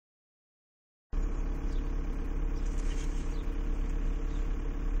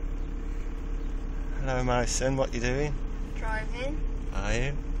Hello Mason, what you doing? Driving. Are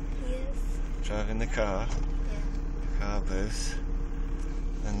you? Yes. Driving the car? Yeah. Car booth.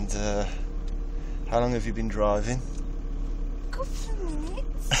 And how long have you been driving? A couple of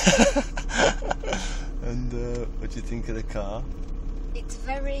minutes. And what do you think of the car? It's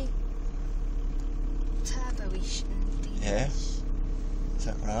very turbo-ish and diesel-ish. Yeah? Is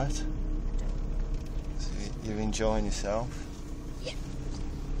that right? So you're enjoying yourself? Yeah.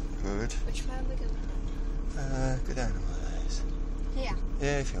 Good. Which way are we going now? Go down one of those. Here.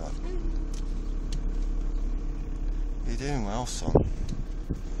 Yeah, if you want. You're doing well, son.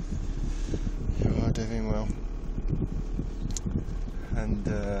 You are doing well. And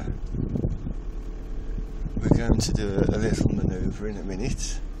we're going to do a little manoeuvre in a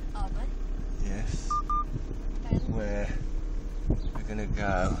minute. Are we? Yes. Where we're going to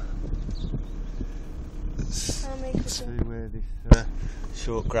go see where this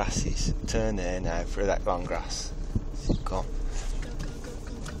short grass is. Turn there now through that long grass. Go on.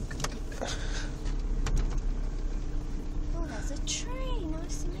 Oh, there's a tree.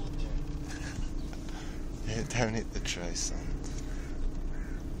 Nice to meet you. Yeah, don't hit the tree, son.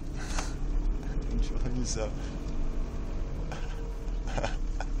 Enjoy yourself.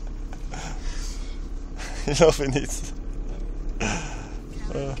 You're loving it.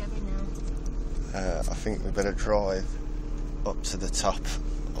 Where are we going now? I think we better drive up to the top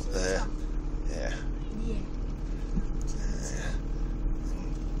up there. Top? Yeah. Yeah.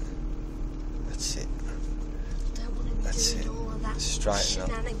 That's it. Don't want to be That's doing it. all of that Straighten up.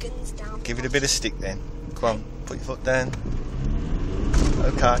 shenanigans down. Give it a bit of stick then. Come on, put your foot down.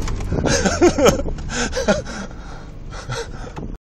 Okay.